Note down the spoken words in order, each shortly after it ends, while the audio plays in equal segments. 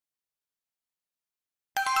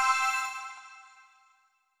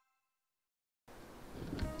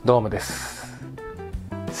どうもです。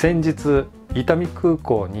先日伊丹空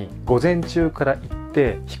港に午前中から行っ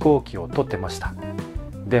て飛行機を取ってました。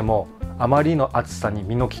でもあまりの暑さに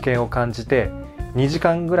身の危険を感じて2時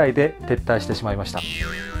間ぐらいで撤退してしまいました。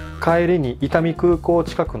帰りに伊丹空港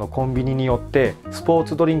近くのコンビニに寄ってスポー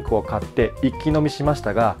ツドリンクを買って一気飲みしまし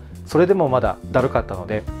たが、それでもまだだるかったの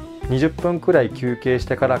で20分くらい休憩し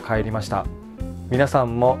てから帰りました。皆さ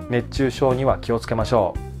んも熱中症には気をつけまし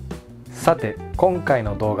ょう。さて今回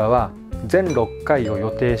の動画は全6回を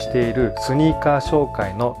予定しているスニーカー紹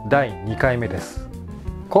介の第2回目です。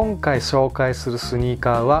今回紹介するスニー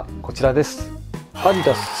カーはこちらです。アディ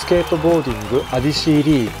ダススケートボーディングアディシー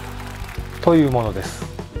リーというものです。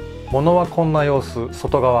ものはこんな様子。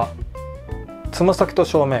外側、つま先と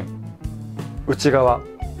正面、内側、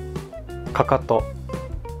かかと、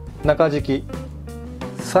中敷き、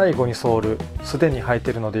最後にソール、すでに履い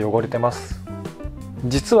ているので汚れてます。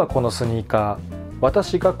実はこのスニーカー、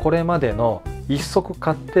私がこれまでの一足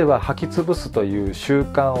買っては履き潰すという習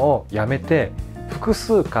慣をやめて複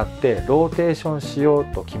数買ってローテーションしよう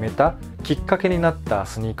と決めたきっかけになった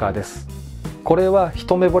スニーカーです。これは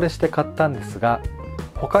一目惚れして買ったんですが、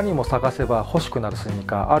他にも探せば欲しくなるスニー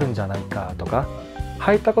カーあるんじゃないかとか、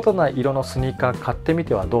履いたことない色のスニーカー買ってみ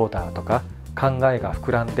てはどうだとか考えが膨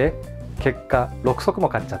らんで、結果6足も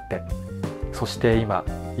買っちゃって、そして今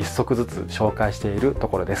1足ずつ紹介していると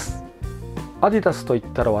ころです。アディダスといっ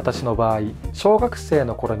たら私の場合、小学生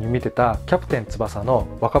の頃に見てたキャプテン翼の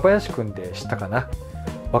若林くんで知ったかな。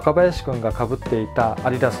若林くんがかぶっていた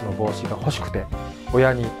アディダスの帽子が欲しくて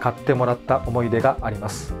親に買ってもらった思い出がありま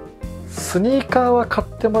す。スニーカーは買っ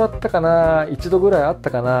てもらったかな、一度ぐらいあっ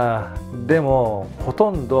たかな。でもほ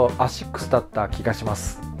とんどアシックスだった気がしま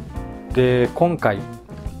す。で今回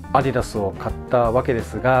アディダスを買ったわけで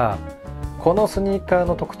すが、このスニーカー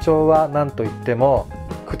の特徴は何といっても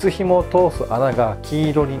靴紐を通す穴が金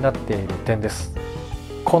色になっている点です。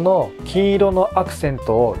この金色のアクセン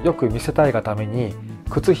トをよく見せたいがために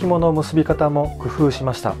靴紐の結び方も工夫し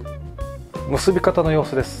ました。結び方の様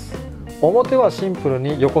子です。表はシンプル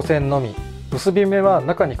に横線のみ、結び目は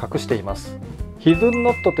中に隠しています。ヒドゥン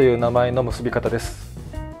ノットという名前の結び方です。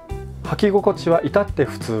履き心地は至って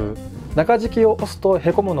普通。中敷きを押すと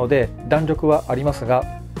へこむので弾力はありますが、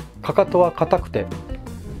かかとは硬くて、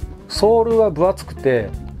ソールは分厚くて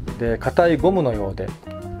硬いゴムのようで、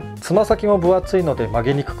つま先も分厚いので曲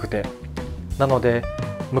げにくくて、なので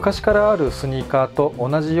昔からあるスニーカーと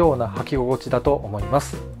同じような履き心地だと思いま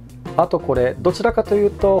す。あとこれどちらかとい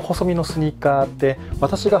うと細身のスニーカーって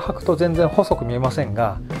私が履くと全然細く見えません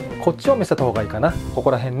が、こっちを見せた方がいいかな、こ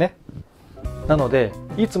こら辺ね。なので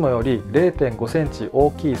いつもより 0.5 センチ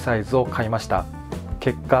大きいサイズを買いました。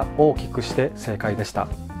結果大きくして正解でした。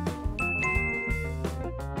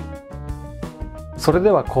それ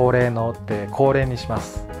では恒例ので恒例にしま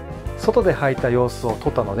す。外で履いた様子を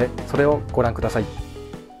撮ったのでそれをご覧ください。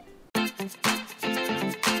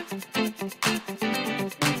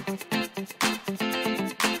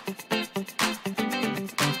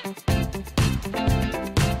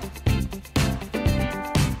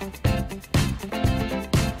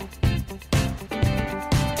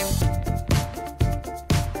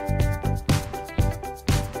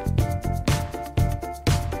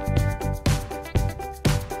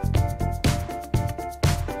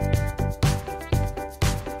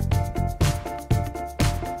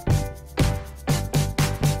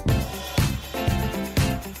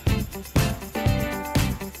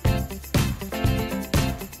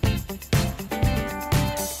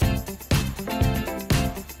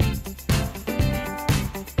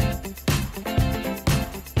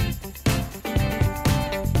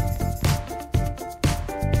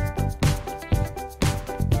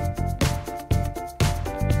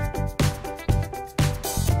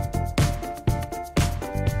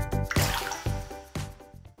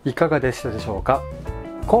いかがでしたでしょうか。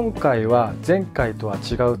今回は前回とは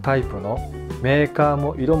違うタイプのメーカー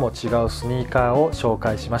も色も違うスニーカーを紹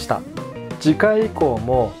介しました。次回以降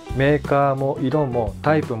もメーカーも色も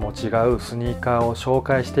タイプも違うスニーカーを紹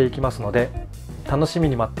介していきますので楽しみ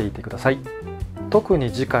に待っていてください。特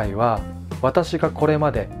に次回は私がこれ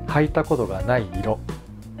まで履いたことがない色、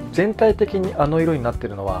全体的にあの色になってい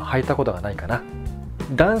るのは履いたことがないかな。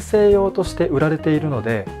男性用として売られているの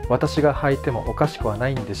で私が履いてもおかしくはな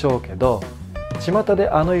いんでしょうけど、巷で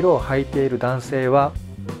あの色を履いている男性は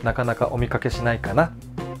なかなかお見かけしないかな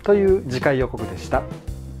という次回予告でした。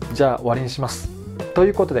じゃあ終わりにします。とい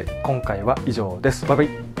うことで今回は以上です。バイバ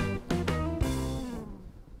イ。